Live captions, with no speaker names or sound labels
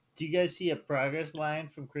Do you guys see a progress line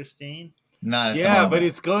from Christine? Not at the Yeah, moment. but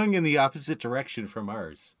it's going in the opposite direction from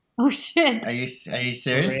ours. Oh shit! Are you For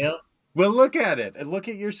serious? real? Well, look at it and look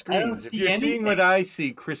at your I don't screens. If see you're seeing anything. what I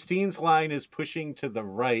see, Christine's line is pushing to the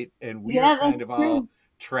right, and we Yeah, are kind that's of true. all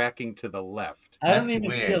tracking to the left. I don't That's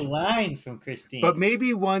even see a weird. line from Christine. But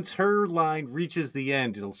maybe once her line reaches the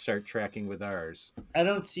end, it'll start tracking with ours. I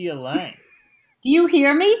don't see a line. Do you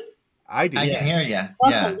hear me? I do. I can hear you.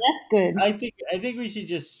 Okay, Yeah. that's good. I think we should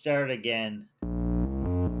just start again.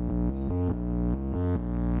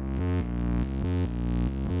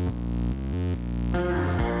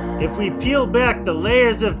 If we peel back the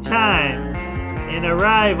layers of time and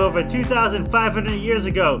arrive over 2,500 years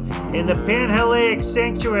ago in the Panhellenic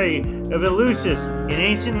sanctuary of Eleusis in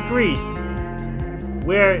ancient Greece,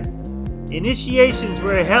 where initiations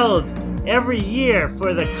were held every year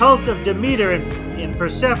for the cult of Demeter and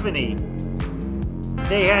Persephone,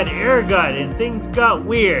 they had ergot and things got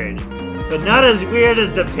weird, but not as weird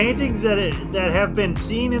as the paintings that have been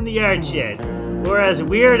seen in the art shed, or as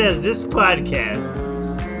weird as this podcast.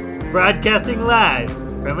 Broadcasting live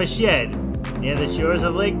from a shed near the shores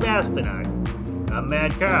of Lake Maspinock. I'm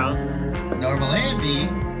Mad Carl. Normal Andy.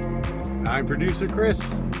 I'm producer Chris.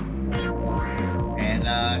 And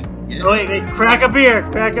yeah. Oh, wait, crack a beer.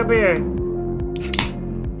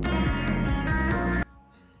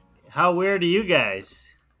 How weird are you guys?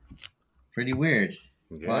 Pretty weird.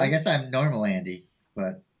 Yeah. Well, I guess I'm normal Andy,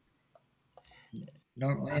 but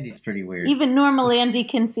normal Andy's pretty weird. Even normal Andy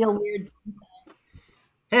can feel weird.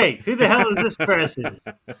 Hey, who the hell is this person?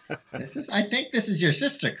 I think this is your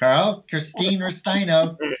sister, Carl, Christine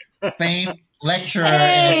Rustino, famed lecturer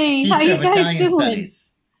Hey, and how teacher you of guys Italian doing?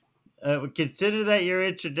 studies. Consider that your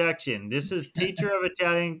introduction. This is teacher of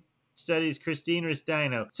Italian studies, Christine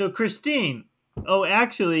Rustino. So, Christine,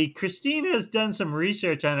 actually, Christine has done some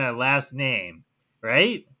research on her last name,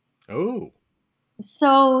 right? Oh.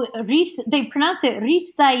 So they pronounce it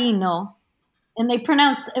Ristaino, and they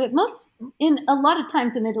pronounce a lot of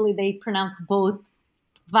times in Italy they pronounce both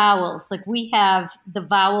vowels. Like we have the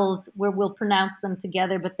vowels where we'll pronounce them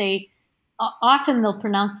together, but they often they'll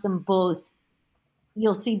pronounce them both.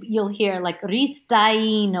 You'll hear like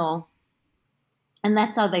Ristaino, and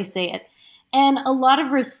that's how they say it. And a lot of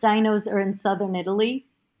Ristinos are in southern Italy,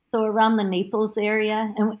 so around the Naples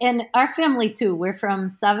area, and our family too. We're from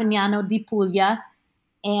Savignano di Puglia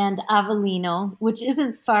and Avellino, which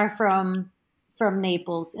isn't far from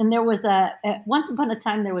Naples. And there was once upon a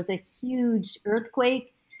time there was a huge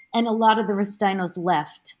earthquake, and a lot of the Ristinos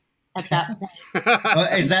left at that point.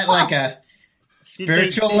 Well, is that like a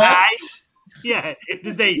spiritual die? left? Yeah.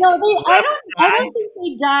 Did they? No, I don't think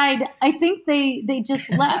they died. I think they just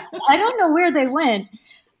left. I don't know where they went.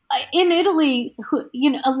 In Italy,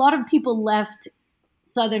 a lot of people left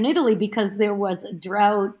southern Italy because there was a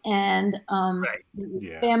drought and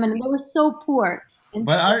famine, and they were so poor. And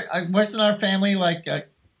But wasn't our family like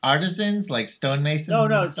artisans, like stonemasons No.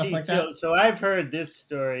 and stuff like that? So I've heard this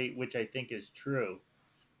story, which I think is true.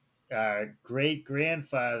 Our great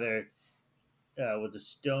grandfather was a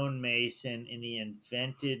stonemason, and he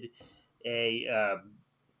invented a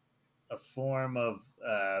form of.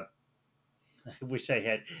 I wish I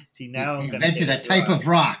had. See, now He I'm invented a type of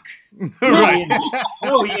rock, Right.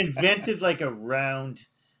 No, he invented like a round.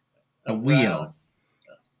 a wheel.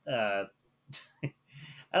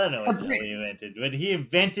 I don't know what the hell he invented, but he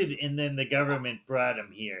invented, and then the government brought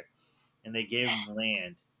him here, and they gave him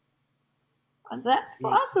land. that's He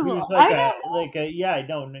was possible. I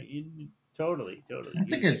don't know. Totally.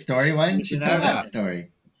 That's a good story. Why didn't you tell that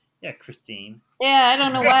story? Yeah, Christine. Yeah, I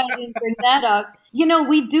don't know why I didn't bring that up.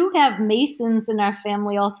 We do have Masons in our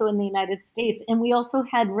family also in the United States, and we also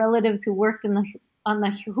had relatives who worked on the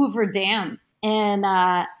Hoover Dam. And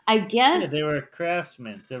I guess they were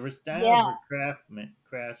craftsmen. The Ristinos were craftsmen.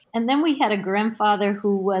 And then we had a grandfather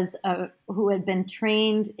who had been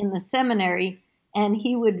trained in the seminary, and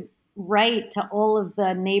he would write to all of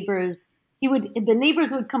the neighbors. The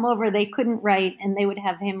neighbors would come over, they couldn't write, and they would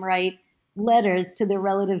have him write letters to their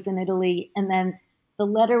relatives in Italy, and then the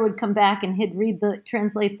letter would come back, and he'd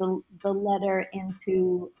translate the letter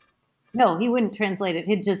into. No, he wouldn't translate it.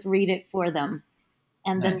 He'd just read it for them,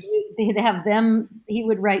 and Nice. then they'd have them. He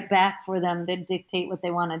would write back for them. They'd dictate what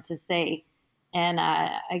they wanted to say, and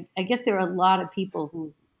I guess there were a lot of people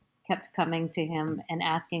who kept coming to him and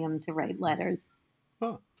asking him to write letters,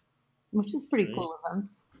 which is pretty cool of him.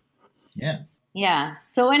 Yeah. Yeah.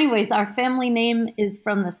 So, anyways, our family name is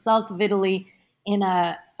from the south of Italy in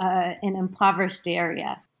an impoverished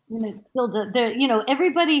area, and it's still there.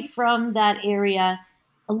 Everybody from that area.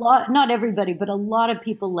 Not everybody, but a lot of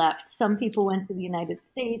people left. Some people went to the United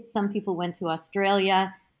States. Some people went to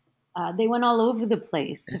Australia. They went all over the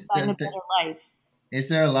place to Is, find a the, better life. is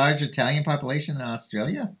there a large Italian population in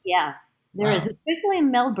Australia? Yeah, there is, Wow. especially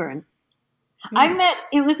in Melbourne. Hmm.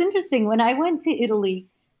 It was interesting. When I went to Italy,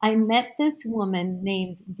 I met this woman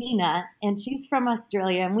named Dina, and she's from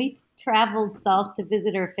Australia, and we traveled south to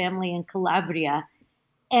visit her family in Calabria.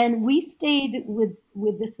 And we stayed with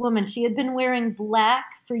this woman. She had been wearing black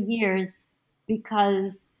for years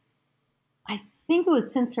because I think it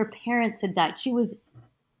was since her parents had died. She was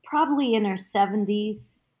probably in her 70s.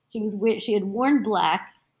 She had worn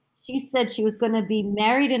black. She said she was going to be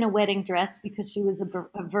married in a wedding dress because she was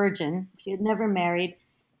a virgin. She had never married.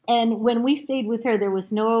 And when we stayed with her, there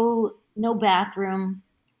was no bathroom.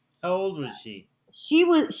 How old was she? She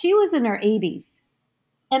was in her 80s,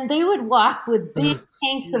 and they would walk with big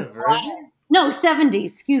tanks She's a of water. virgin? No, 70s.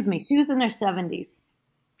 Excuse me. She was in her 70s.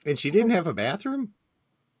 And she didn't have a bathroom?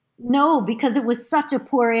 No, because it was such a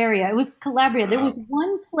poor area. It was Calabria. There was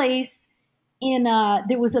one place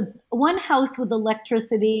there was one house with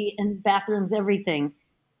electricity and bathrooms, everything,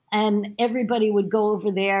 and everybody would go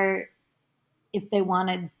over there if they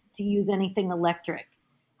wanted to use anything electric.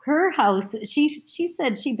 Her house, she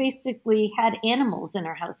said she basically had animals in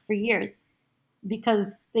her house for years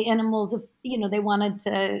because the animals, they wanted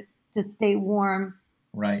to stay warm.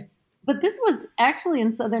 Right. But this was actually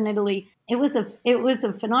in southern Italy. It was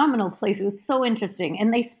a phenomenal place. It was so interesting,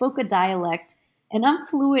 and they spoke a dialect. And I'm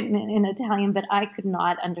fluent in Italian, but I could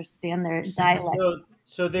not understand their dialect.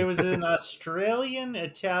 So there was an Australian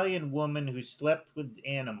Italian woman who slept with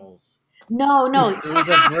animals. No. It was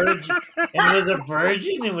a virgin, and was a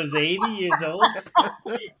virgin, and was 80 years old.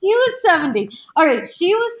 She was 70. All right,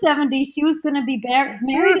 she was 70. She was going to be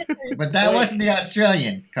married. But that wasn't the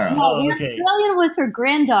Australian, Carl. No, the okay. Australian was her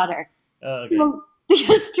granddaughter. Oh, okay. So the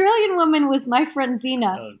Australian woman was my friend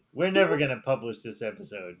Dina. Oh, we're never gonna publish this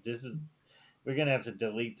episode. We're gonna have to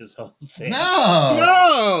delete this whole thing. No.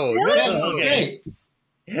 No! That's Okay.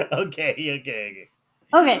 great. Okay.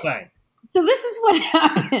 Okay, Fine. so this is what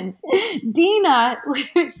happened. Dina,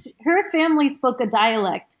 her family spoke a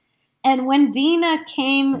dialect. And when Dina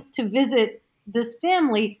came to visit this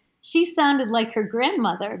family, she sounded like her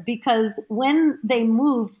grandmother because when they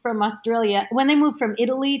moved from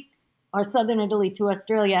Italy or southern Italy to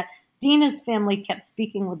Australia, Dina's family kept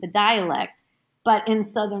speaking with the dialect. But in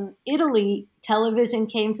southern Italy, television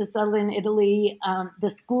came to southern Italy. The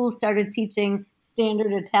schools started teaching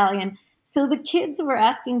standard Italian. So the kids were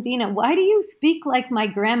asking Dina, why do you speak like my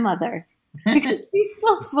grandmother? Because she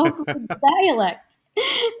still spoke with dialect.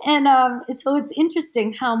 And so it's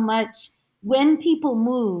interesting how much when people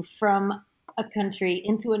move from a country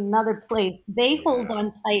into another place, they hold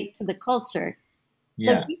on tight to the culture.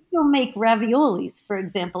 Yeah. Like we still make raviolis, for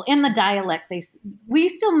example, in the dialect. We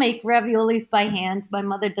still make raviolis by hand. My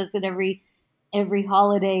mother does it every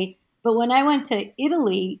holiday. But when I went to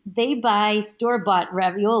Italy, they buy store-bought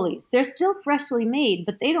raviolis. They're still freshly made,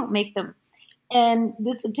 but they don't make them. And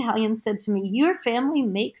this Italian said to me, "Your family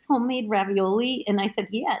makes homemade ravioli?" And I said,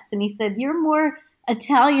 "Yes." And he said, "You're more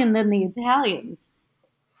Italian than the Italians."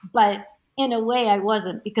 But in a way, I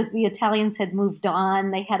wasn't because the Italians had moved on.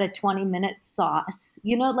 They had a 20-minute sauce.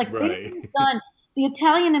 Like Right. they moved on. The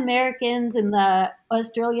Italian Americans and the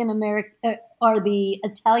Australian or the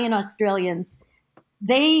Italian Australians,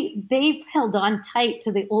 they've held on tight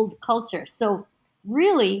to the old culture. So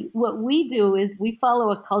really what we do is we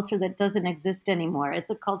follow a culture that doesn't exist anymore. It's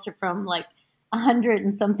a culture from like 100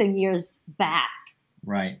 and something years back.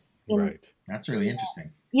 Right. Right. That's really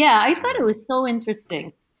interesting. Yeah, I thought it was so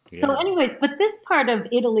interesting. Yeah. So anyways, but this part of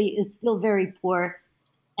Italy is still very poor.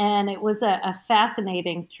 And it was a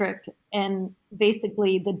fascinating trip. And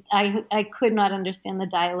basically, I could not understand the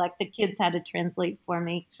dialect. The kids had to translate for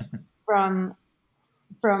me from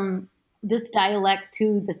this dialect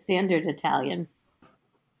to the standard Italian.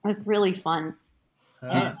 It was really fun.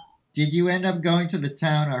 Huh. Did you end up going to the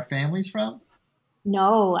town our family's from?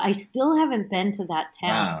 No, I still haven't been to that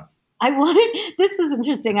town. Wow. This is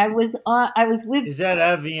interesting. I was with Is that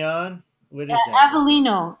Avion? What is that?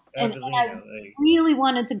 Avellino. And I Avellino. Like, really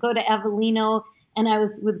wanted to go to Avellino, and I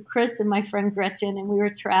was with Chris and my friend Gretchen, and we were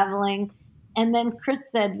traveling. And then Chris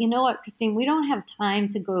said, "You know what, Christine, we don't have time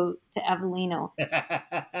to go to Avellino."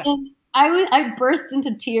 And I burst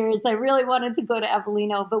into tears. I really wanted to go to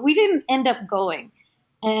Avellino, but we didn't end up going.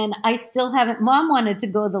 And I still haven't. Mom wanted to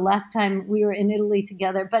go the last time we were in Italy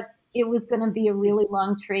together, but it was going to be a really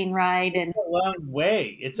long train ride. And It's a long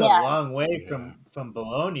way. It's Yeah. a long way from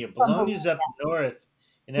Bologna. Bologna's up north,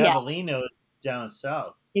 and Yeah. Avellino is down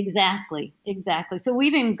south. exactly. So we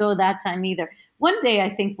didn't go that time either. One day I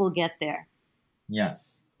think we'll get there. Yeah.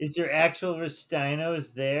 Is there actual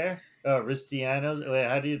Ristinos there? Ristiano. Wait,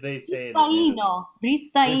 how do they say it in Italy? Ristaino.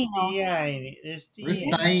 Ristaino. Ristiani.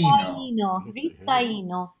 Ristaino.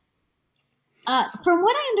 Ristaino. From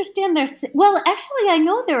what I understand, there's well, actually, I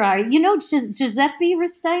know there are. You know, Giuseppe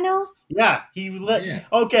Ristaino. Yeah, Yeah.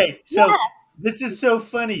 Okay, so Yeah. this is so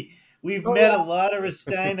funny. We've Oh, met yeah. a lot of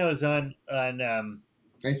Ristinos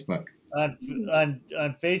Facebook.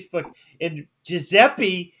 on Facebook, and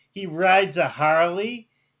Giuseppe, he rides a Harley.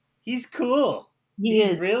 He's cool. He He's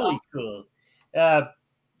is. really cool. Uh,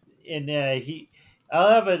 and I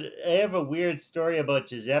have a weird story about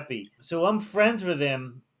Giuseppe. So I'm friends with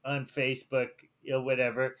him on Facebook,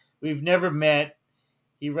 whatever. We've never met.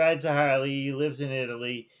 He rides a Harley. He lives in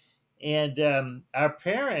Italy, and our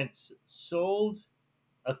parents sold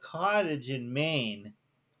a cottage in Maine,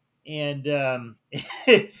 and and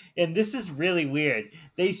this is really weird.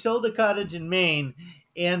 They sold a cottage in Maine,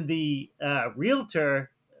 and the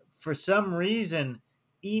realtor, for some reason,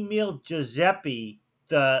 emailed Giuseppe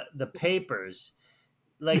the papers.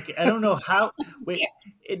 Like I don't know how. Wait,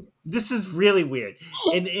 this is really weird.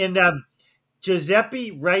 And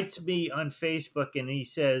Giuseppe writes me on Facebook, and he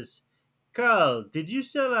says, "Carl, did you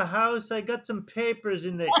sell a house? I got some papers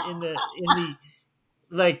in the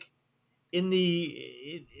like in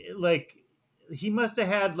the like he must have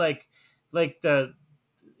had like the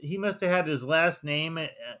he must have had his last name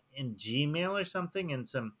in Gmail or something, and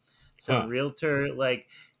some Huh. realtor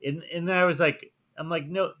and I was like, I'm like,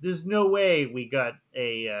 no, there's no way we got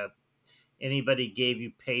a anybody gave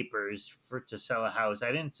you papers for to sell a house.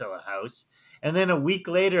 I didn't sell a house. And then a week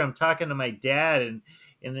later, I'm talking to my dad,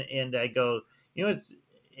 and I go, it's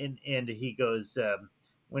and he goes,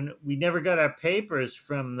 when we never got our papers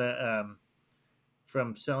from the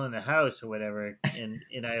from selling the house or whatever, and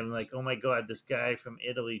I'm like, oh my god, this guy from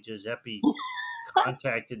Italy, Giuseppe,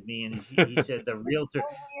 contacted me, and he said the realtor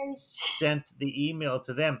sent the email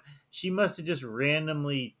to them. She must have just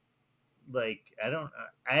randomly I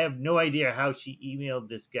have no idea how she emailed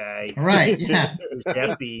this guy Right. Yeah.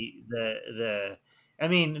 Giuseppe the I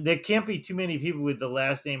mean, there can't be too many people with the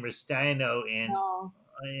last name Restaino No.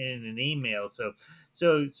 in an email. So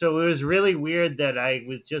it was really weird that I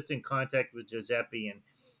was just in contact with Giuseppe,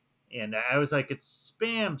 and I was like, it's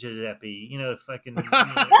spam, Giuseppe. If I can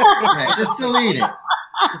Right. Just delete it.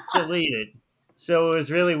 just delete it. So it was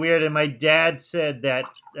really weird. And my dad said that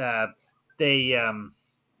they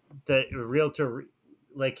the realtor,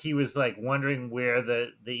 like, he was like wondering where the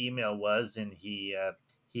email was, and he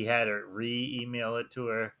had her re-email it to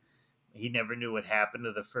her. He never knew what happened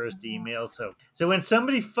to the first email. So when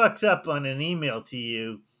somebody fucks up on an email to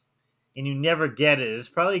you and you never get it, it's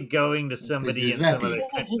probably going to somebody in some Giuseppe. other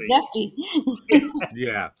country. Giuseppe.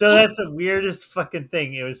 Yeah. So that's the weirdest fucking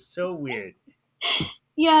thing. It was so weird.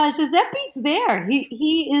 Yeah, Giuseppe's there.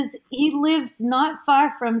 He lives not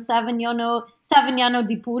far from Savignano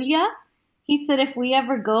di Puglia. He said if we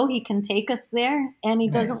ever go, he can take us there, and he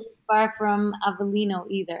doesn't Nice. live far from Avellino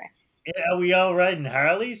either. Are we all riding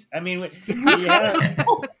Harleys? I mean,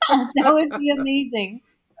 That would be amazing.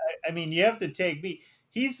 you have to take me.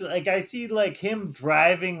 He's like, I see like him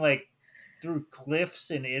driving like through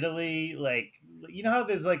cliffs in Italy. Like, how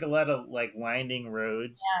there's like a lot of like winding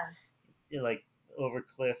roads, like over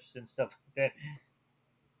cliffs and stuff like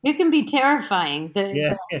that. It can be terrifying.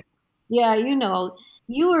 Yeah. Yeah,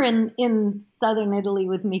 you were in southern Italy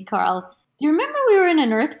with me, Carl. Do you remember we were in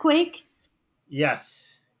an earthquake?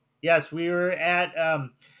 Yes, we were at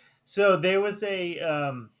so there was a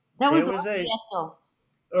That was there was a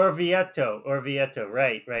Orvieto. Orvieto,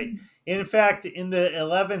 right. In fact, in the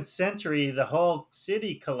 11th century, the whole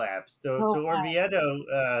city collapsed. So Oh, wow.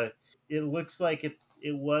 Orvieto, it looks like it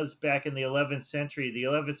was back in the 11th century. The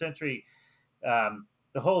 11th century,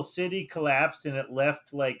 the whole city collapsed, and it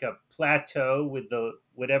left like a plateau with the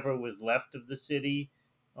whatever was left of the city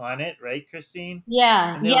on it, right, Christine?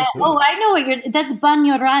 Yeah, And there yeah. was- Oh, I know what that's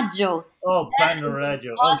Bagnoraggio. Oh, That is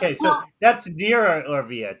Bagnoraggio. awesome. Okay, so that's near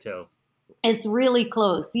Orvieto. It's really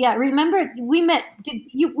close. Yeah, remember we met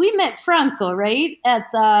Franco, right?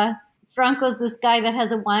 Franco's this guy that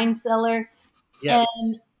has a wine cellar. Yes.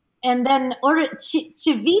 And then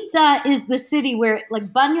Civita is the city where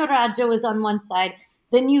like Bagnoraggio is on one side.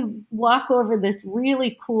 Then you walk over this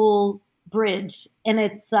really cool bridge, and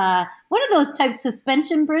it's one of those types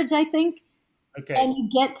suspension bridge, I think. Okay. And you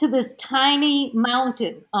get to this tiny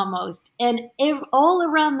mountain almost, and all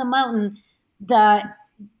around the mountain,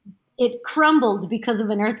 it crumbled because of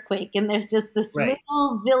an earthquake, and there's just this Right.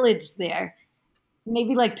 little village there.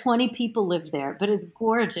 Maybe like 20 people live there, but it's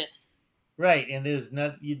gorgeous. Right, and there's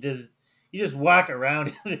not you just walk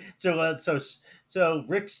around. So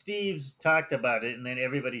Rick Steves talked about it, and then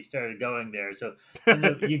everybody started going there. So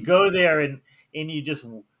you go there, and you just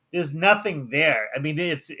there's nothing there. I mean,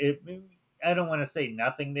 I don't want to say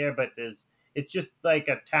nothing there, but it's just like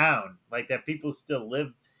a town, like that people still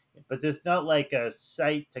live, but there's not like a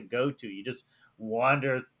site to go to. You just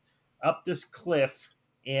wander up this cliff,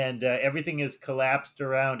 and everything is collapsed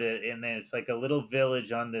around it, and then it's like a little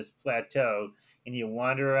village on this plateau, and you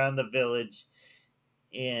wander around the village,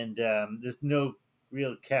 and there's no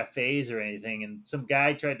real cafes or anything, and some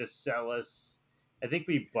guy tried to sell us. I think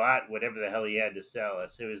we bought whatever the hell he had to sell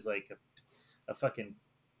us. It was like a fucking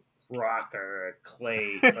rock or a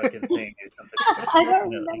clay fucking thing or something. I don't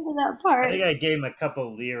remember that I part. think I gave him a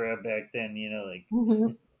couple lira back then, like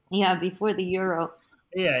Mhm. Yeah, before the euro.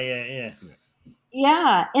 yeah.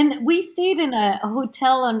 Yeah, and we stayed in a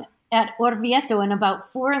hotel at Orvieto, and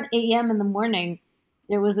about 4 a.m. in the morning,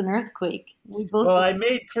 there was an earthquake. We both. Well, I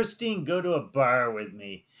made Christine go to a bar with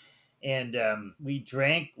me, and we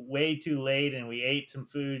drank way too late, and we ate some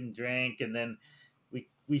food and drank, and then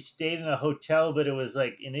we stayed in a hotel. But it was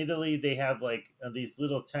like in Italy, they have like these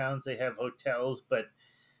little towns, they have hotels, but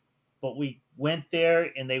we went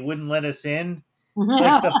there and they wouldn't let us in.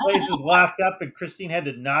 Like the place was locked up, and Christine had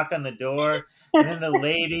to knock on the door, and then the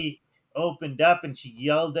lady opened up, and she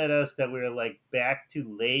yelled at us that we were like back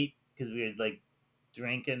too late because we were like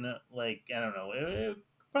drinking, like I don't know, it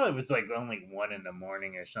probably was like only 1 a.m.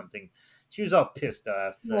 or something. She was all pissed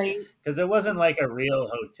off Right. because it wasn't like a real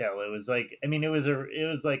hotel. It was like, I mean, it was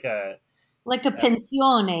like a Like a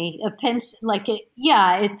pensione,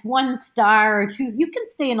 yeah, it's 1 star or 2. You can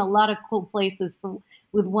stay in a lot of cool places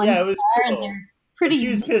with one yeah, star, it was and cool. they're pretty. She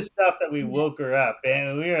was pissed off that we woke her up,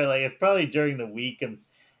 and we were like, it's probably during the week, and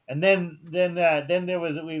then there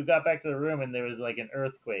was we got back to the room, and there was like an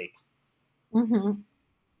earthquake. Mhm.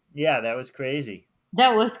 Yeah, that was crazy.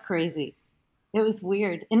 That was crazy. It was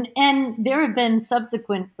weird, and there have been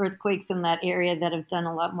subsequent earthquakes in that area that have done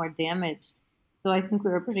a lot more damage. So I think we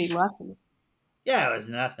were pretty lucky. Yeah, it was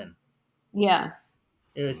nothing. Yeah.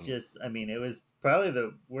 It was just, I mean, it was probably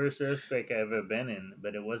the worst earthquake I've ever been in,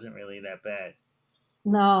 but it wasn't really that bad.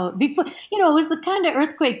 No, before it was the kind of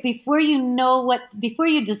earthquake before before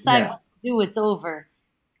you decide Yeah. what to do, it's over.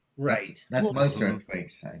 Right. That's most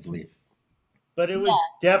earthquakes, I believe. But it was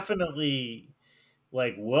definitely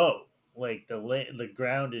like, whoa, like the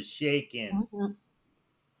ground is shaking. Mhm.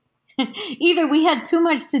 Either we had too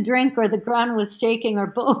much to drink, or the ground was shaking, or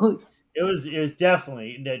both. It was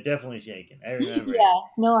definitely shaking. I remember. Yeah,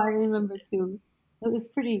 no, I remember too. It was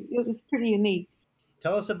pretty unique.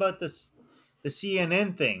 Tell us about the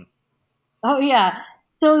CNN thing. Oh yeah.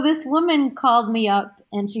 So this woman called me up,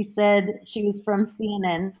 and she said she was from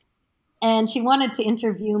CNN, and she wanted to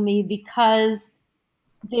interview me because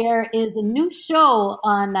there is a new show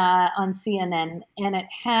on CNN, and it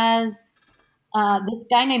has this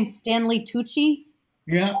guy named Stanley Tucci.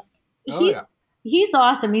 Yeah. Oh, yeah. He's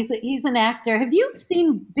awesome. He's an actor. Have you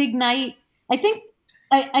seen Big Night? I think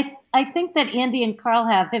I think that Andy and Carl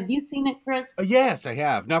have. Have you seen it, Chris? Yes, I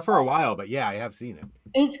have. Not for a while, but yeah, I have seen it.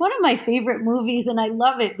 It's one of my favorite movies, and I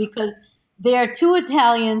love it because they are two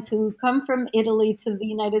Italians who come from Italy to the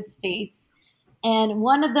United States, and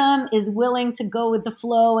one of them is willing to go with the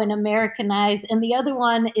flow and Americanize, and the other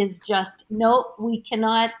one is just, nope, we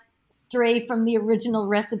cannot stray from the original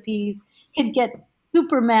recipes. He'd get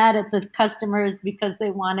super mad at the customers because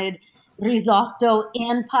they wanted risotto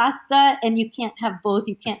and pasta, and you can't have both.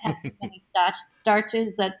 You can't have too many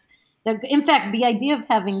starches. In fact, the idea of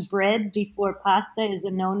having bread before pasta is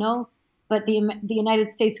a no-no, but the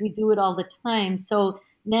United States, we do it all the time. So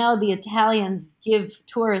now the Italians give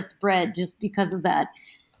tourists bread just because of that.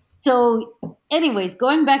 So anyways,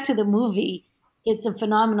 going back to the movie, it's a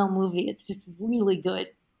phenomenal movie. It's just really good.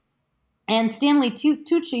 And Stanley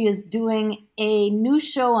Tucci is doing a new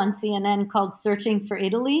show on CNN called Searching for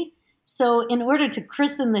Italy. So in order to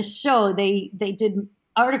christen this show, they did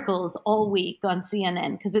articles all week on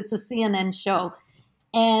CNN because it's a CNN show.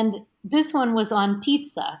 And this one was on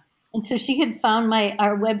pizza. And so she had found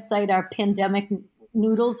our website, our Pandemic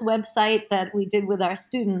Noodles website that we did with our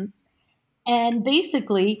students. And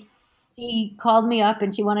basically, she called me up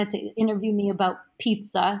and she wanted to interview me about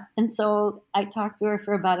pizza. And so I talked to her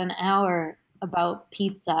for about an hour about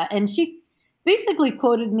pizza. And she basically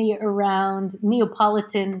quoted me around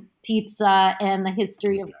Neapolitan pizza and the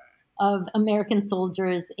history of American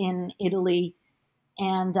soldiers in Italy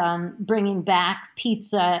and bringing back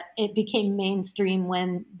pizza. It became mainstream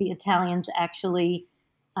when the Italians actually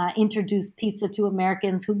introduced pizza to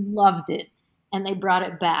Americans who loved it, and they brought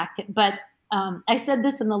it back. But I said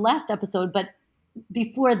this in the last episode, but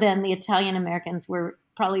before then, the Italian Americans were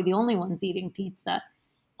probably the only ones eating pizza.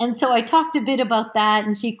 And so I talked a bit about that,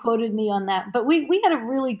 and she quoted me on that. But we had a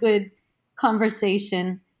really good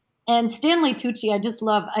conversation. And Stanley Tucci, I just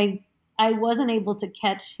love. I wasn't able to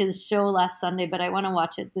catch his show last Sunday, but I want to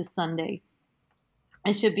watch it this Sunday.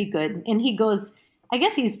 It should be good. And he goes, I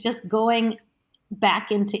guess he's just going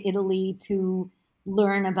back into Italy to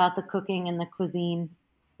learn about the cooking and the cuisine.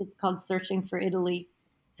 It's called Searching for Italy.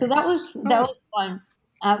 So that was fun.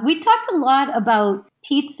 We talked a lot about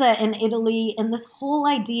pizza in Italy and this whole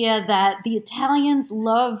idea that the Italians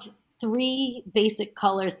love three basic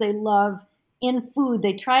colors. They love in food,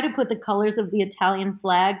 they try to put the colors of the Italian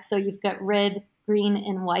flag. So you've got red, green,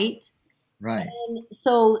 and white. Right. And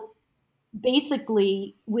so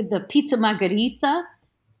basically, with the pizza margherita,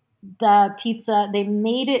 they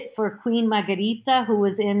made it for Queen Margherita, who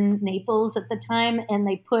was in Naples at the time, and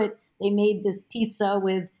they made this pizza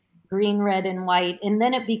with green, red, and white. And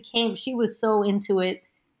then she was so into it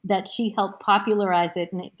that she helped popularize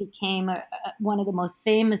it, and it became one of the most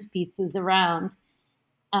famous pizzas around.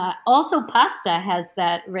 Also, pasta has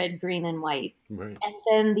that red, green, and white. Right. And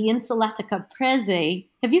then the insalata caprese.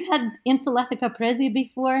 Have you had insalata caprese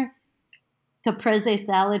before? Caprese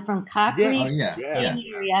salad from Capri. Yeah.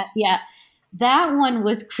 Oh, yeah. Yeah. That one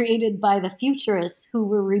was created by the futurists who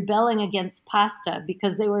were rebelling against pasta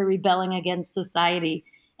because they were rebelling against society.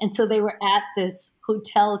 And so they were at this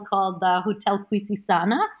hotel called the Hotel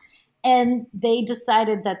Quisisana, and they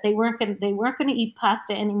decided that they weren't going to eat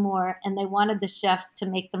pasta anymore, and they wanted the chefs to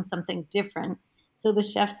make them something different. So the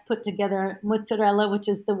chefs put together mozzarella, which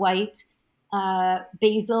is the white,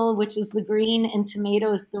 basil, which is the green, and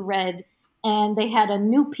tomatoes, the red. And they had a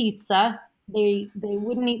new pizza. They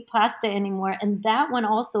wouldn't eat pasta anymore, and that one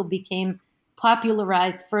also became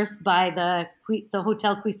popularized first by the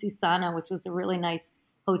Hotel Quisisana, which was a really nice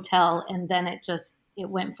hotel, and then it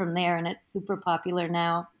went from there, and it's super popular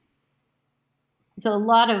now. So a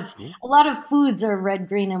lot of foods are red,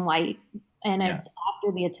 green, and white, and it's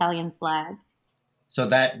after the Italian flag. So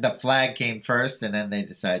that the flag came first, and then they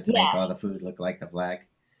decided to make all the food look like the flag.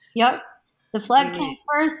 Yep. The flag came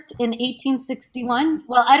first in 1861.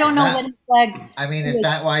 Well, I don't know when the flag... I mean, is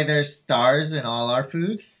that why there's stars in all our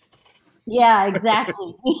food? Yeah,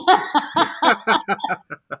 exactly.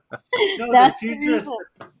 No,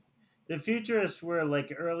 the futurists were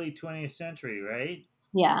like early 20th century, right?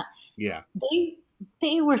 Yeah. Yeah.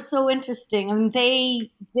 They were so interesting. I mean,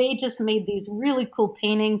 they just made these really cool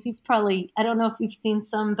paintings. I don't know if you've seen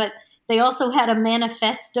some, but they also had a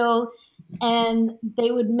manifesto. And they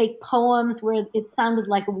would make poems where it sounded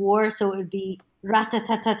like war, so it would be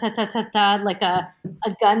rat-ta-ta-ta-ta-ta-ta, like a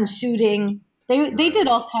gun shooting. They did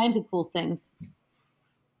all kinds of cool things,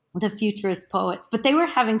 the futurist poets. But they were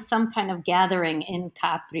having some kind of gathering in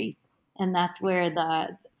Capri, and that's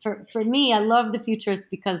where for me, I love the futurists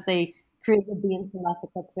because they created the insalata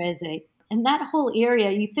caprese. And that whole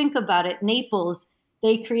area, you think about it, Naples,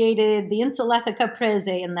 they created the insalata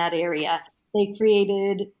caprese in that area. They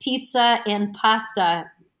created pizza and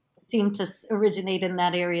pasta, seem to originate in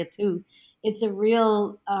that area too. It's a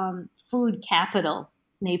real food capital,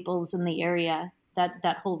 Naples and the area,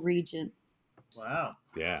 that whole region. Wow.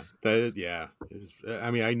 Yeah.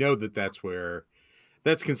 I mean, I know that's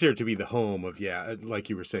that's considered to be the home of, like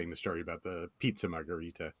you were saying, the story about the pizza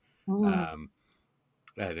margherita. And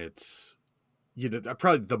it's,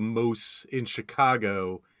 probably the most in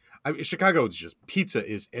Chicago. I mean, Chicago is just pizza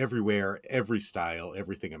is everywhere, every style,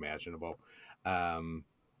 everything imaginable.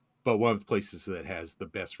 But one of the places that has the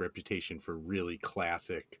best reputation for really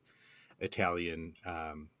classic Italian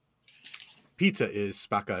pizza is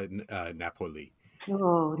Spacca Napoli.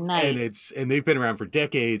 Oh, nice. And they've been around for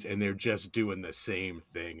decades, and they're just doing the same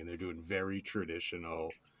thing, and they're doing very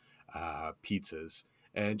traditional pizzas.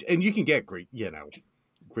 And you can get great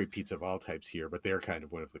pizza of all types here, but they're kind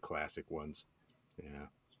of one of the classic ones. Yeah.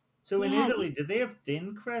 So in Italy, do they have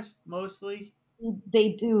thin crust mostly? They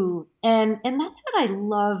do. And that's what I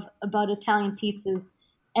love about Italian pizzas.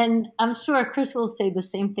 And I'm sure Chris will say the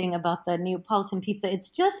same thing about the Neapolitan pizza.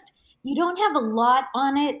 It's just, you don't have a lot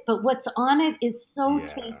on it, but what's on it is so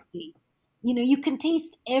tasty. You can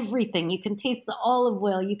taste everything. You can taste the olive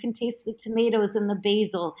oil. You can taste the tomatoes and the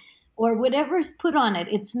basil or whatever's put on it.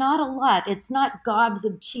 It's not a lot. It's not gobs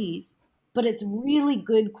of cheese, but it's really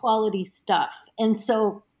good quality stuff. And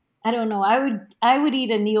so I don't know. I would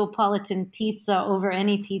eat a Neapolitan pizza over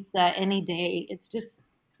any pizza any day. It's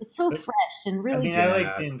so fresh and really. I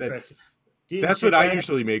like thin crust. That's what I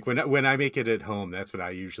usually make when I make it at home. That's what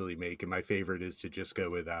I usually make, and my favorite is to just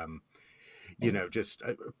go with just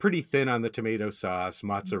pretty thin on the tomato sauce,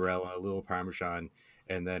 mozzarella, a little Parmesan,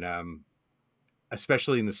 and then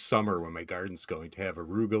especially in the summer when my garden's going, to have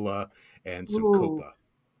arugula and some Ooh. copa.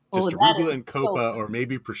 Just That arugula is and copa, so or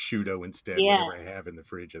maybe prosciutto instead, whatever I yes. have in the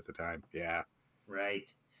fridge at the time. Yeah.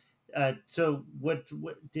 Right. So what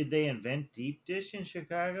did they invent deep dish in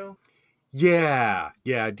Chicago? Yeah,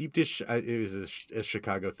 deep dish. It was a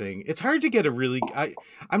Chicago thing. It's hard to get a really.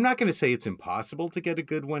 I'm not going to say it's impossible to get a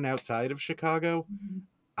good one outside of Chicago.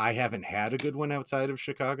 I haven't had a good one outside of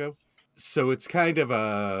Chicago, so it's kind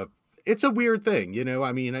of it's a weird thing, you know.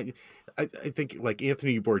 I mean, I think like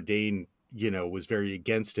Anthony Bourdain, you know, was very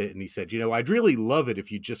against it, and he said, you know, I'd really love it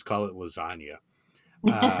if you just call it lasagna.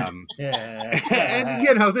 And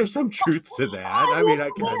you know, there's some truth to that. I mean, I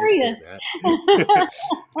can understand that.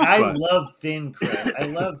 I But- love thin crust. I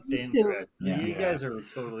love thin too. crust. Yeah. You Yeah. guys are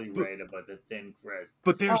totally right about the thin crust.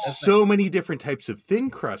 But there's That's so many different types of thin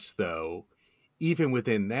crust, though, even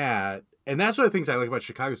within that. And that's one of the things I like about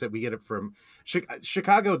Chicago, is that we get it from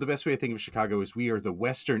Chicago. The best way to think of Chicago is we are the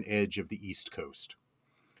western edge of the East Coast.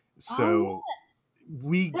 So yes.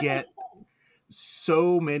 we That get makes sense.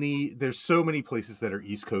 there's so many places that are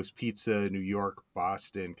East Coast pizza, New York,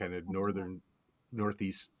 Boston, kind of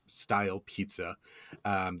northeast style pizza,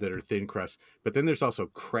 that are thin crust. But then there's also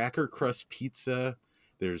cracker crust pizza.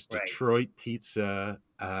 There's Right. Detroit pizza.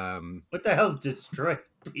 What the hell is Detroit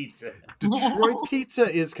pizza? Detroit pizza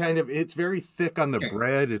is it's very thick on the Yeah.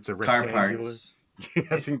 bread. It's a Car rectangular. parts.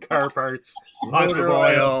 Yes, and car parts, lots of Motor oil.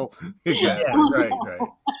 oil. Exactly. Yeah.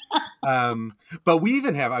 Right. But we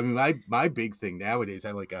even have. I mean, my big thing nowadays,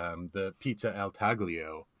 I like the pizza al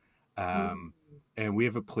taglio, and we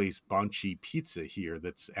have a place, Bonci Pizza, here.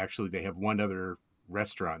 That's actually, they have one other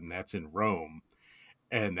restaurant, and that's in Rome,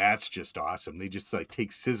 and that's just awesome. They just like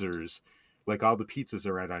take scissors, like all the pizzas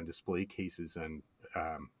are out on display cases and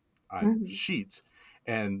on sheets,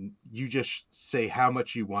 and you just say how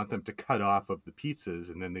much you want them to cut off of the pizzas,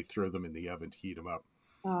 and then they throw them in the oven to heat them up.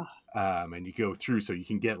 Oh. And you go through, so you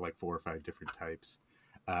can get like 4 or 5 different types.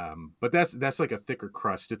 But that's like a thicker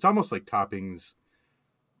crust. It's almost like toppings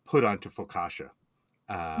put onto focaccia.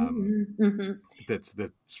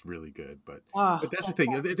 That's really good. But that's the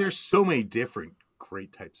thing. There's so many different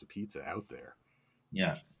great types of pizza out there.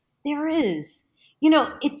 Yeah. There is. You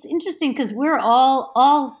know, it's interesting because we're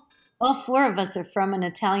all 4 of us are from an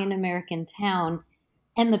Italian American town,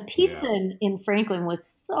 and the pizza in Franklin was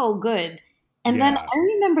so good. And then I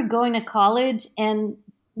remember going to college, and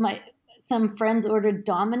some friends ordered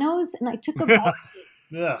Domino's, and I took a bite,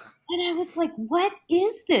 Ugh. and I was like, "What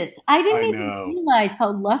is this?" I didn't even realize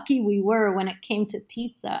how lucky we were when it came to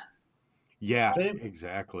pizza. Yeah,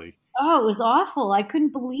 exactly. Oh, it was awful. I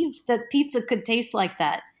couldn't believe that pizza could taste like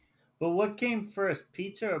that. But what came first,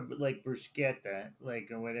 pizza or like bruschetta, like,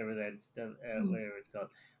 or whatever that stuff, whatever it's called?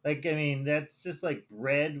 Like, I mean, that's just like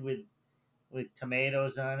bread with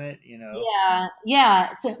tomatoes on it, you know?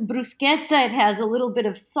 Yeah. So bruschetta, it has a little bit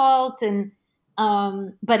of salt and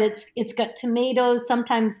but it's got tomatoes,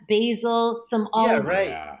 sometimes basil, some olive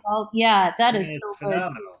salt. Yeah, that is so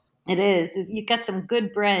phenomenal. Good. It is. If you got some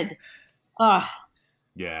good bread. Oh.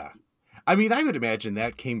 Yeah. I mean, I would imagine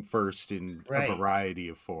that came first in a variety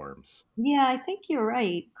of forms. Yeah, I think you're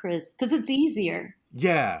right, Chris, because it's easier.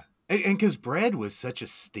 Yeah. And because bread was such a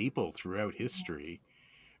staple throughout history.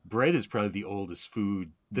 Bread is probably the oldest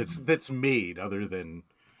food that's made, other than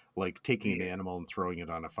like taking an animal and throwing it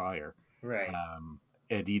on a fire. Right.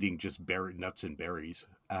 And eating just nuts and berries.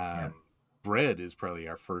 Bread is probably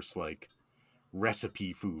our first like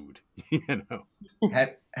recipe food, you know.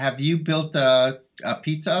 Have you built a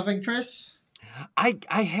pizza oven, Chris? I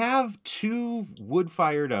have 2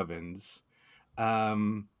 wood-fired ovens.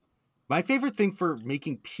 My favorite thing for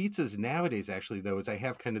making pizzas nowadays, actually, though, is I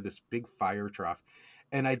have kind of this big fire trough,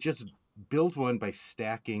 and I just build one by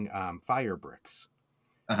stacking fire bricks.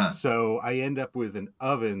 So I end up with an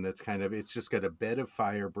oven that's it's just got a bed of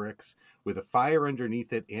fire bricks with a fire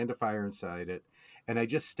underneath it and a fire inside it. And I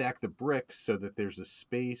just stack the bricks so that there's a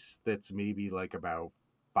space that's maybe like about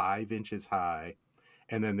 5 inches high.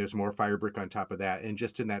 And then there's more fire brick on top of that. And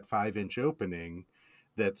just in that 5-inch opening,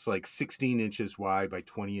 that's like 16 inches wide by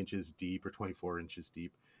 20 inches deep or 24 inches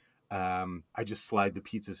deep, I just slide the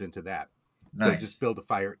pizzas into that. Nice. So just build a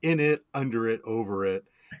fire in it, under it, over it,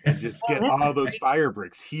 and just get all those fire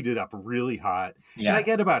bricks heated up really hot. Yeah. And I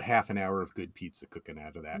get about half an hour of good pizza cooking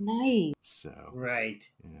out of that. Nice. So right.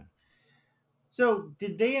 Yeah. So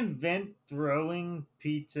did they invent throwing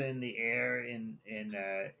pizza in the air in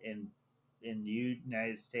the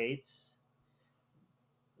United States,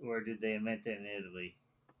 or did they invent it in Italy?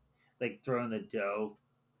 Like throwing the dough,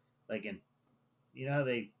 like how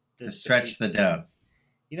they to stretch the dough.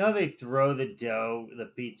 You know how they throw the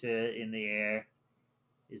pizza in the air.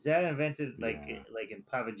 Is that invented Yeah. like in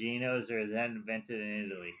Pavaginos, or is that invented in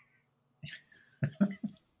Italy?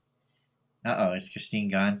 Is Christine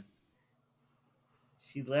gone?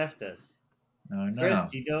 She left us. Oh no. Chris,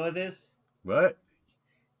 do you know of this? What?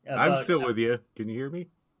 I'm About still with you. Can you hear me?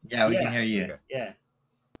 Yeah, we Yeah. can hear you. Okay. yeah.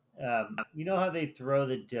 You know how they throw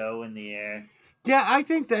the dough in the air? Yeah, I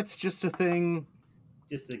think that's just a thing.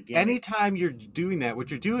 Just a gimmick. Anytime you're doing that, what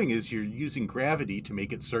you're doing is you're using gravity to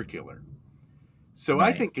make it circular. So I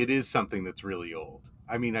Right. think it is something that's really old.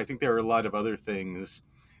 I mean, I think there are a lot of other things,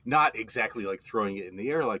 not exactly like throwing it in the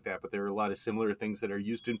air like that, but there are a lot of similar things that are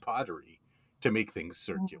used in pottery to make things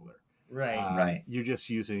circular. Right. Right. You're just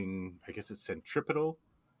using, I guess it's centripetal.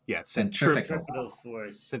 Yeah, it's Centrifugal. Centripetal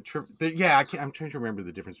force. I'm trying to remember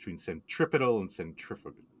the difference between centripetal and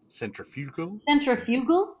centrifugal.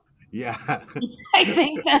 Centrifugal? Yeah. I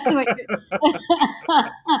think that's what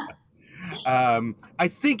I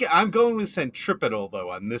think I'm going with centripetal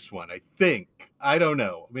though on this one. I don't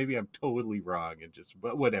know. Maybe I'm totally wrong and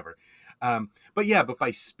but whatever. But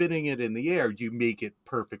by spinning it in the air, you make it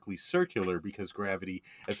perfectly circular because gravity,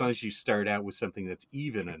 as long as you start out with something that's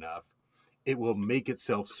even enough, it will make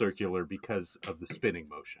itself circular because of the spinning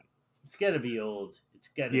motion. It's got to be old. It's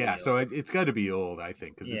got to be old. So it's got to be old, I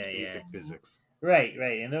think, because it's Yeah, basic yeah. physics. Right.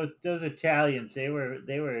 And those Italians, they were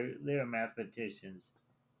mathematicians,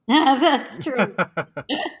 that's true.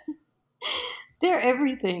 They're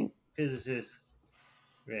everything. physicists.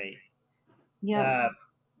 Right. Yeah.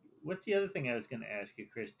 What's the other thing I was going to ask you,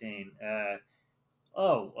 Christine?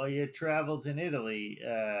 Your travels in Italy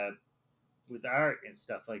with art and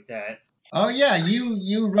stuff like that. Oh yeah,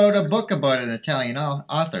 you wrote a book about an Italian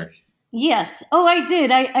author. Yes. Oh, I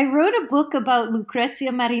did. I wrote a book about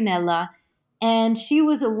Lucrezia Marinella, and she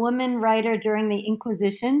was a woman writer during the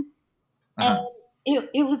Inquisition. Uh-huh. And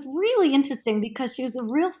it was really interesting because she was a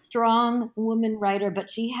real strong woman writer,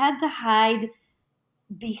 but she had to hide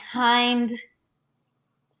behind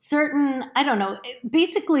certain, I don't know,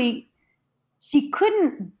 basically she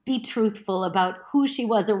couldn't be truthful about who she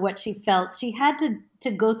was or what she felt. She had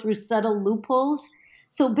to go through subtle loopholes.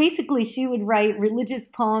 So basically she would write religious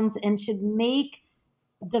poems and should make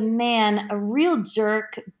the man a real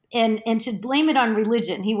jerk and should blame it on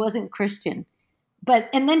religion. He wasn't Christian.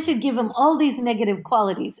 And then she'd give him all these negative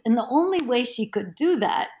qualities. And the only way she could do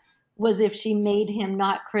that was if she made him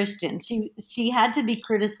not Christian. She had to be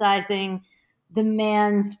criticizing the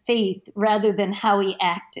man's faith rather than how he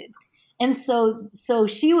acted. And so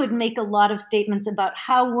she would make a lot of statements about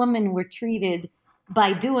how women were treated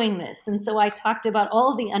by doing this. And so I talked about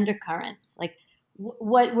all the undercurrents, like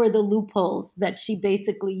what were the loopholes that she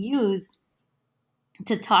basically used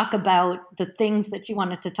to talk about the things that she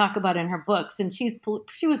wanted to talk about in her books. And she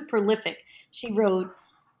was prolific. She wrote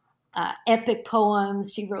epic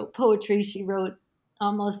poems. She wrote poetry. She wrote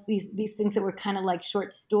almost these things that were kind of like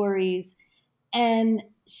short stories. And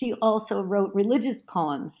she also wrote religious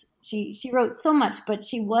poems. She wrote so much, but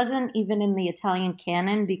she wasn't even in the Italian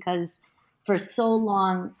canon because for so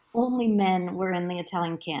long, only men were in the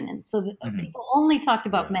Italian canon. So people only talked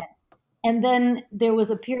about men. And then there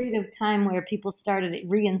was a period of time where people started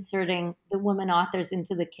reinserting the women authors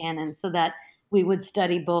into the canon so that we would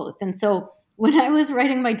study both. And so when I was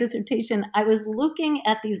writing my dissertation, I was looking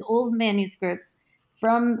at these old manuscripts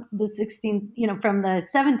from the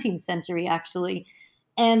 17th century, actually.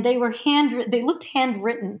 And they were they looked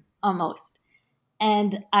handwritten almost.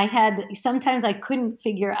 And sometimes I couldn't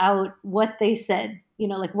figure out what they said,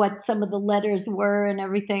 like what some of the letters were and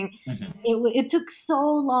everything. Mm-hmm. It took so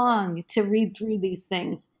long to read through these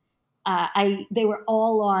things. They were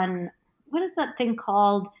all on, what is that thing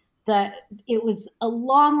called? It was a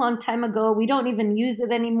long, long time ago. We don't even use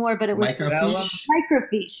it anymore, but it was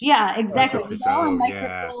microfiche. Yeah, exactly. It was all on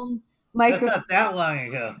microfilm. That's not that long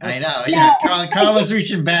ago. I know. Yeah, Carl was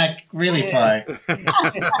reaching back really far.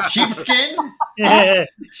 Sheepskin? Yeah,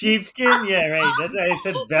 sheepskin. Yeah, right. That's why I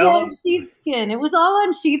said vellum. Yeah, sheepskin. It was all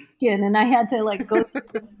on sheepskin, and I had to go through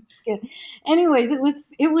sheepskin. Anyways, it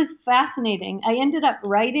was fascinating. I ended up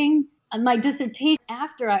writing my dissertation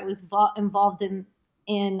after I was involved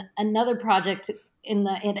in another project at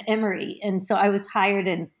Emory, and so I was hired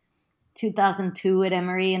in 2002 at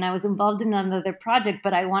Emory, and I was involved in another project,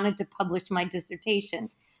 but I wanted to publish my dissertation.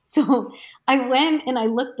 So I went and I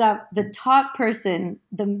looked up the top person,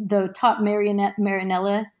 the top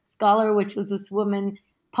Marinella scholar, which was this woman,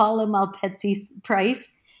 Paula Malpezzi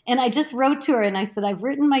Price. And I just wrote to her and I said, I've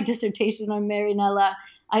written my dissertation on Marinella.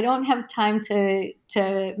 I don't have time to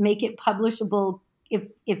make it publishable.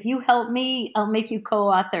 If you help me, I'll make you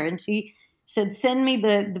co-author. And she said, send me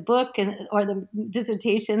the book or the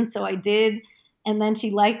dissertation. So I did. And then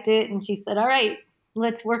she liked it. And she said, all right,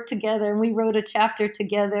 let's work together. And we wrote a chapter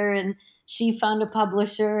together, and she found a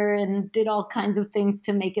publisher and did all kinds of things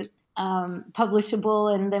to make it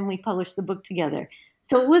publishable. And then we published the book together.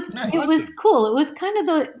 So it was cool. It was kind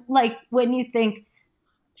of like when you think,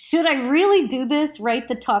 should I really do this? Right,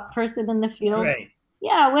 the top person in the field. Right.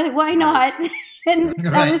 Yeah, why not? And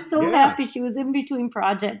Right. I was so happy. She was in between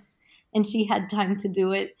projects and she had time to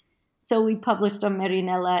do it. So we published on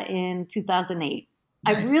Marinella in 2008.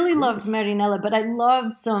 I Nice. really Cool. loved Marinella, but I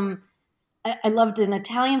loved an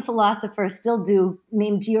Italian philosopher, still do,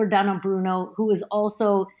 named Giordano Bruno, who was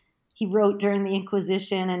also, he wrote during the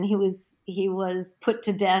Inquisition, and he was put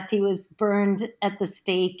to death. He was burned at the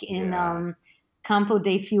stake in Campo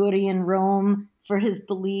dei Fiori in Rome for his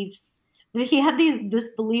beliefs. But he had this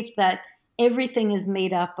belief that everything is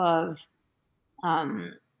made up of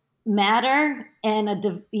matter and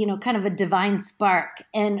kind of a divine spark.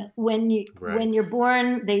 And when you're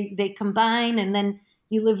born, they combine, and then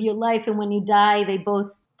you live your life. And when you die, they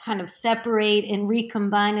both kind of separate and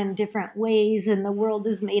recombine in different ways. And the world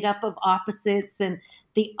is made up of opposites, and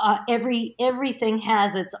everything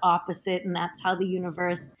has its opposite, and that's how the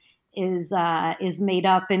universe is made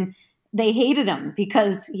up. And they hated him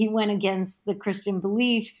because he went against the Christian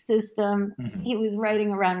belief system. Mm-hmm. He was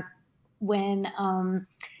writing around when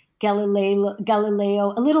Galileo,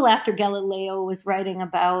 a little after Galileo, was writing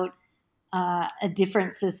about a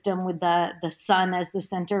different system with the sun as the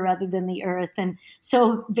center rather than the earth. And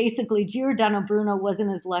so basically Giordano Bruno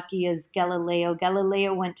wasn't as lucky as Galileo.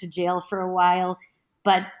 Galileo went to jail for a while,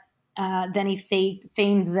 but then he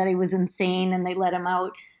feigned that he was insane and they let him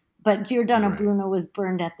out. But Giordano Bruno was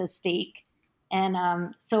burned at the stake.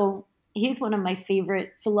 And so he's one of my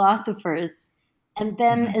favorite philosophers. And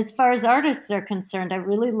then as far as artists are concerned, I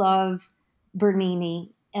really love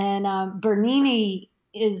Bernini. And Bernini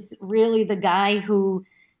is really the guy who,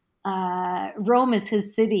 Rome is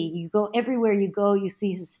his city. You go everywhere you go, you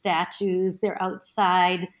see his statues. They're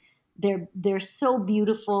outside. They're so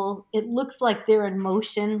beautiful. It looks like they're in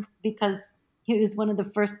motion because he was one of the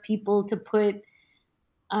first people to put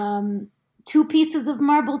two pieces of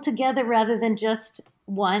marble together rather than just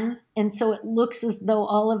one. And so it looks as though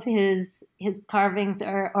all of his carvings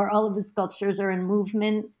or all of his sculptures are in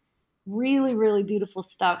movement. Really, really beautiful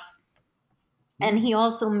stuff. And he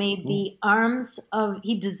also made the arms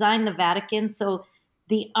he designed the Vatican. So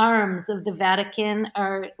the arms of the Vatican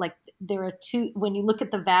are like, there are two, when you look at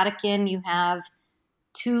the Vatican, you have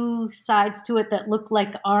two sides to it that look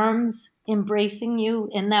like arms embracing you.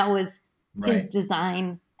 And that was his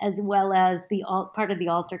design, as well as the part of the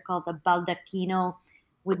altar called the baldacchino,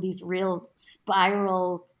 with these real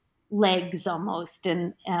spiral legs almost,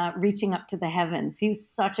 and reaching up to the heavens. He's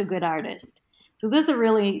such a good artist. So that's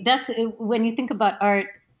when you think about art,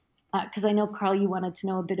 because I know, Carl, you wanted to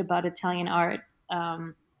know a bit about Italian art.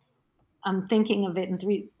 I'm thinking of it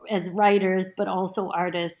as writers, but also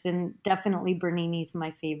artists, and definitely Bernini's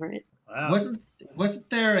my favorite. Wow. Wasn't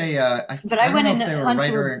there a? I went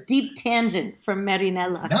onto a deep tangent from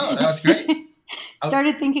Marinella. No, that was great.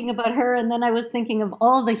 Started thinking about her, and then I was thinking of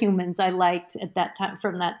all the humans I liked at that time,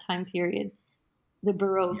 from that time period, the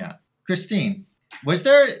Baroque. Yeah, Christine, wasn't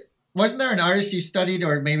there an artist you studied,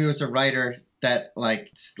 or maybe it was a writer that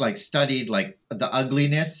like studied like the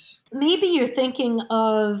ugliness? Maybe you're thinking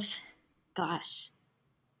of, gosh,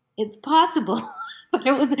 it's possible. But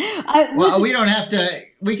it was. We don't have to.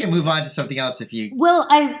 We can move on to something else if you. Well,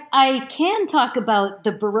 I can talk about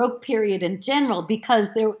the Baroque period in general,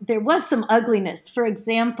 because there was some ugliness. For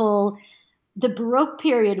example, the Baroque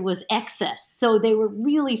period was excess, so they were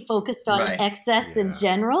really focused on excess in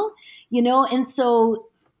general, and so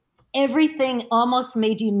everything almost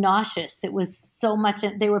made you nauseous. It was so much.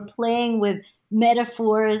 They were playing with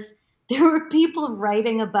metaphors. There were people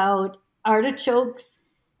writing about artichokes.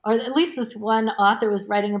 Or at least this one author was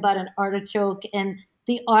writing about an artichoke, and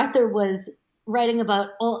the author was writing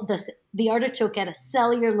about all this, the artichoke at a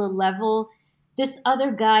cellular level. This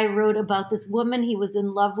other guy wrote about this woman he was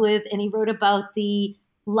in love with, and he wrote about the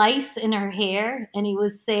lice in her hair, and he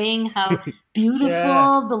was saying how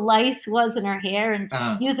beautiful the lice was in her hair, and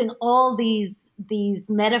using all these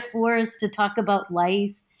metaphors to talk about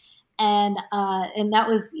lice, and that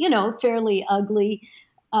was fairly ugly,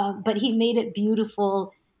 but he made it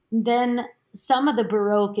beautiful. Then some of the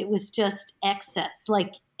Baroque, it was just excess.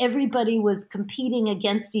 Like everybody was competing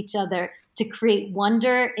against each other to create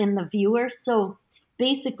wonder in the viewer. So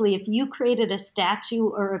basically, if you created a statue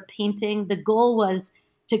or a painting, the goal was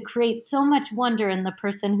to create so much wonder in the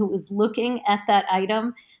person who was looking at that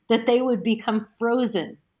item that they would become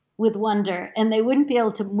frozen with wonder and they wouldn't be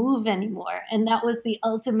able to move anymore. And that was the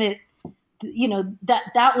ultimate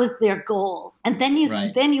that was their goal. And then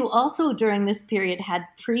Right. you also during this period had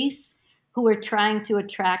priests who were trying to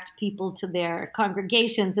attract people to their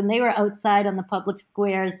congregations, and they were outside on the public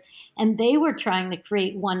squares, and they were trying to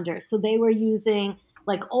create wonder. So they were using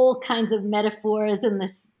like all kinds of metaphors in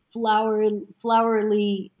this flowery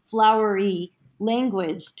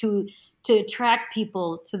language to attract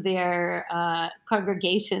people to their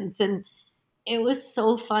congregations. And it was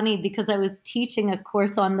so funny because I was teaching a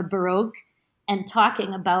course on the Baroque and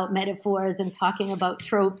talking about metaphors and talking about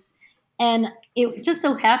tropes. And it just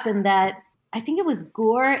so happened that I think it was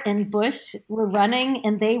Gore and Bush were running,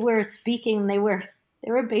 and they were speaking. They were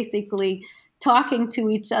basically talking to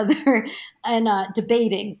each other and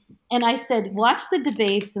debating. And I said, watch the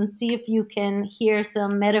debates and see if you can hear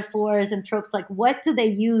some metaphors and tropes. Like, what do they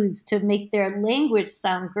use to make their language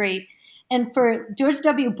sound great? And for George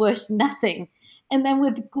W. Bush, nothing. And then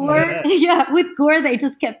with Gore, with Gore, they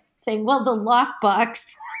just kept saying, well, the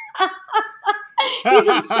lockbox. He's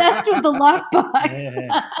obsessed with the lockbox.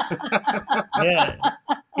 Yeah.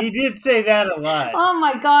 He did say that a lot. Oh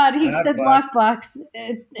my God, he Lockbox. said lockbox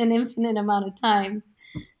an infinite amount of times.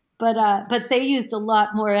 But they used a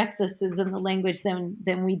lot more excesses in the language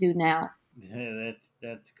than we do now. Yeah,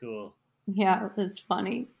 that's cool. Yeah, it was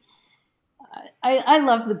funny. I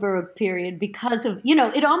love the Baroque period because of,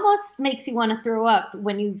 it almost makes you want to throw up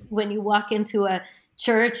when you walk into a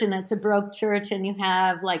church and it's a Baroque church and you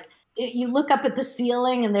have you look up at the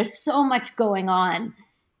ceiling and there's so much going on.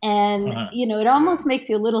 And, it almost makes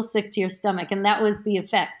you a little sick to your stomach. And that was the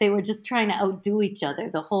effect. They were just trying to outdo each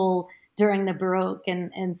other during the Baroque.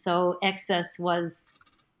 And so excess was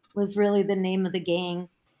really the name of the game.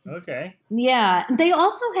 Okay. Yeah. They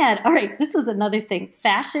also had, all right, this was another thing.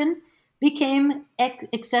 Fashion became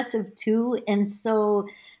excessive too. And so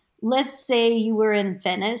let's say you were in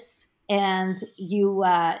Venice and you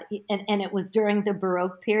and it was during the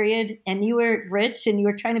Baroque period and you were rich and you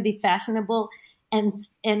were trying to be fashionable and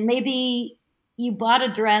maybe you bought a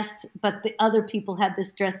dress, but the other people had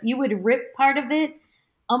this dress. You would rip part of it,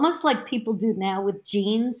 almost like people do now with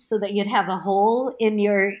jeans, so that you'd have a hole in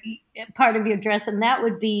your part of your dress, and that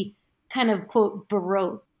would be kind of quote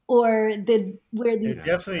Baroque. Or where these It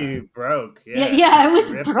definitely broke. Yeah, it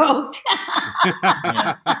was Ripped. broke.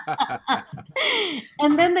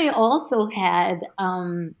 And then they also had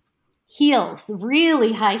heels,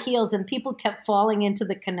 really high heels, and people kept falling into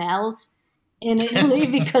the canals in Italy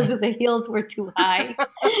because the heels were too high.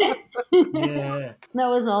 Yeah. That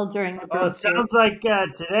was all during the Oh, Baroque it sounds like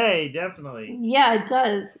today, definitely. period. Yeah, it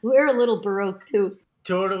does. We're a little Baroque too.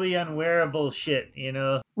 Totally unwearable shit,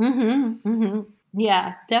 Mm-hmm. Mm-hmm.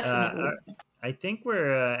 Yeah, definitely. I think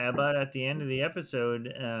we're about at the end of the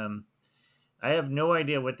episode. I have no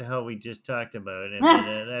idea what the hell we just talked about, and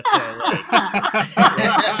that's what I like.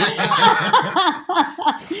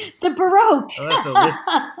 The Baroque.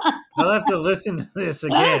 I'll have to listen to this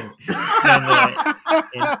again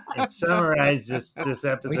and summarize this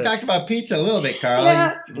episode. We talked about pizza a little bit, Carl.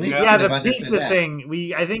 Yeah. At least you Yeah, could have the understood pizza that.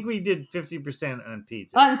 thing. I think we did 50% on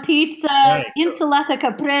pizza. On pizza, Right. insalata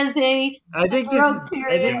caprese. I think Baroque this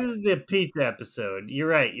period. is the pizza episode. You're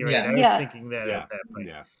right. Yeah. I was Yeah. thinking that Yeah. at that point.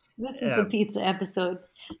 Yeah. This is Yeah. the pizza episode.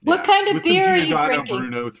 What kind of With beer some are you Giordano drinking?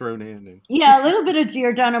 Bruno thrown in. Yeah, a little bit of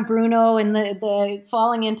Giordano Bruno and the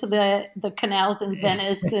falling into the canals in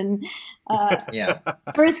Venice and Yeah. That's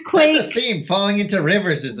a earthquake. theme. Falling into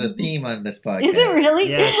rivers is a theme on this podcast. Is it really?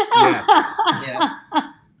 Yes, Yeah.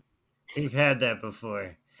 We've had that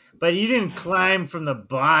before. But you didn't climb from the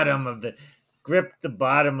bottom grip the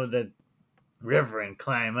bottom of the river and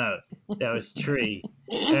climb out. That was tree.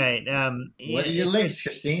 All right. What are your links,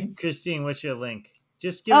 Christine? Christine, what's your link?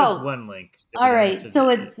 Just give us one link. All right. So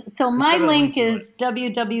my Whichever link link you is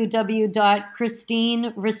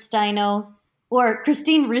www.ChristineRistaino or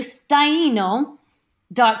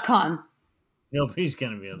ChristineRistaino.com. Nobody's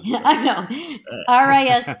going to be able to. Yeah, I know.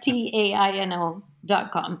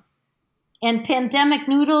 RISTAINO.com. And Pandemic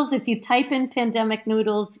Noodles, if you type in Pandemic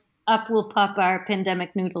Noodles, up will pop our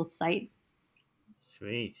Pandemic Noodles site.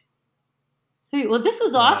 Sweet. Sweet. Well, this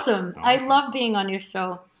was awesome. I Awesome. love being on your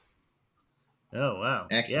show. Oh, wow.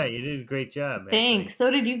 Excellent. Yeah, you did a great job. actually. Thanks. So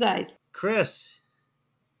did you guys. Chris.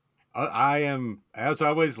 I am, as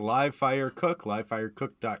always, Livefire Cook,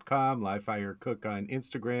 livefirecook.com, Livefire Cook on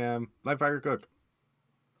Instagram, Livefire Cook.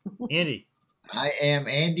 Andy. I am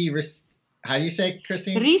Andy. How do you say it,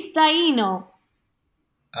 Christine? Ristaino.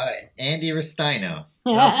 Andy Ristaino.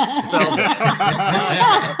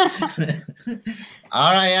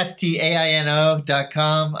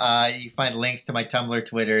 RISTAINO.com. You can find links to my Tumblr,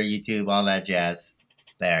 Twitter, YouTube, all that jazz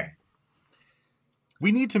there.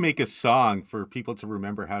 We need to make a song for people to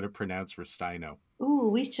remember how to pronounce Restaino. Ooh,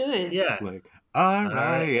 we should. Yeah. Like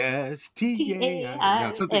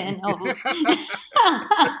R-I-S-T-A-I-N. T-A-I-N-O.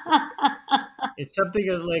 It's something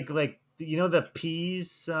like you know the Peas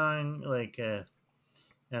song, like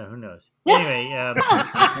no, who knows? Anyway, I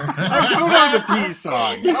don't know the Peas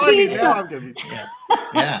song. The Peas song. I'm gonna be...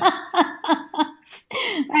 Yeah. All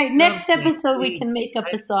right, next episode we can make up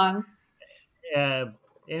a song.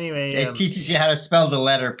 Anyway, It teaches you how to spell the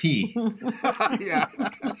letter P. Yeah.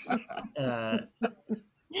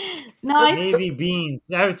 No, Navy Beans.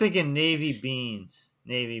 I was thinking Navy Beans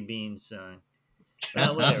song.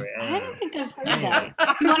 Well, whatever. I don't think I've heard Anyway. that.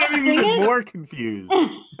 I'm You wanna getting sing even it? more confused.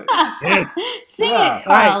 Sing Yeah. it,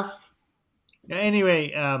 Carl.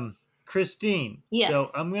 Anyway, Christine. Yes. So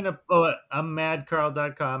I'm madcarl.com,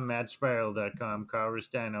 madspiral.com, Carl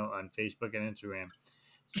Restaino on Facebook and Instagram.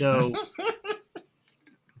 So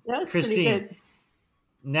That was Christine, pretty good.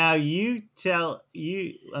 now I'm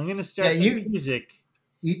gonna start the music.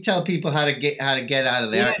 You tell people how to get out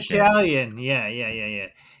of the In art shed. Italian. Yeah.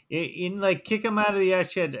 In like kick them out of the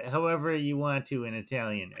art shed however you want to in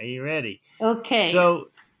Italian. Are you ready? Okay. So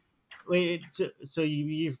wait, so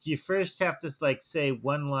you first have to like say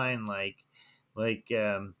one line like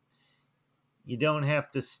you don't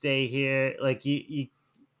have to stay here, like you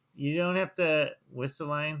don't have to, what's the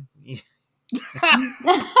line?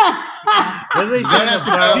 What do they say?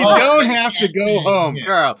 You don't have to go home,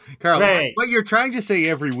 Yeah. Carl. Right. What you're trying to say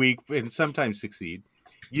every week and sometimes succeed.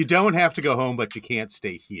 You don't have to go home, but you can't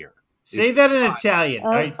stay here. Say that in Italian.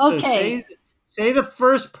 All right. So Okay. say the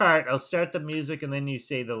first part. I'll start the music and then you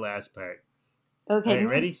say the last part. Okay. All right,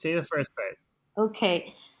 ready? Say the first part.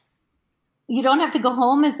 Okay. You don't have to go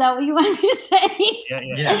home. Is that what you want me to say? Yeah.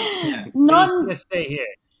 Yeah. You're Non. gonna stay here.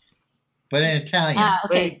 But in Italian.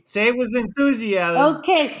 Okay. Wait, say it with enthusiasm.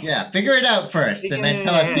 Okay. Yeah, figure it out first and then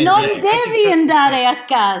tell us. Yeah. you Non did it. devi andare a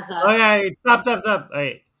casa. Okay, stop. All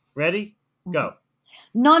right, ready? Go.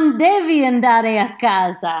 Non devi andare a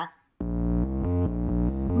casa.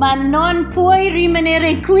 Ma non puoi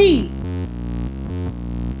rimanere qui.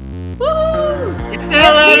 Woohoo! Get the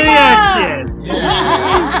hell out of here, shit.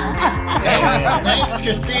 Yeah. Thanks,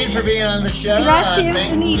 Christine, for being on the show. Grazie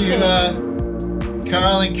Thanks to infinite.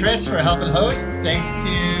 Carl and Chris for helping host. Thanks to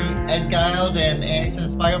Ed Guild and Anderson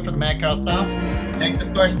Spiegel for the Mad Carl Stomp. Thanks,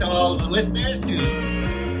 of course, to all the listeners who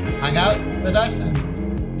hung out with us and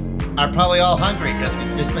are probably all hungry because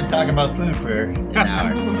we've just been talking about food for an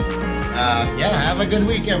hour. Have a good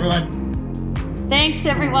week, everyone. Thanks,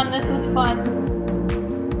 everyone. This was fun.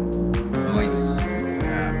 Nice.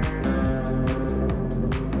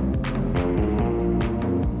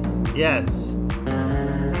 Yes.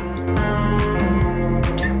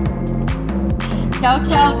 Ciao,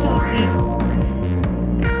 ciao, tutti.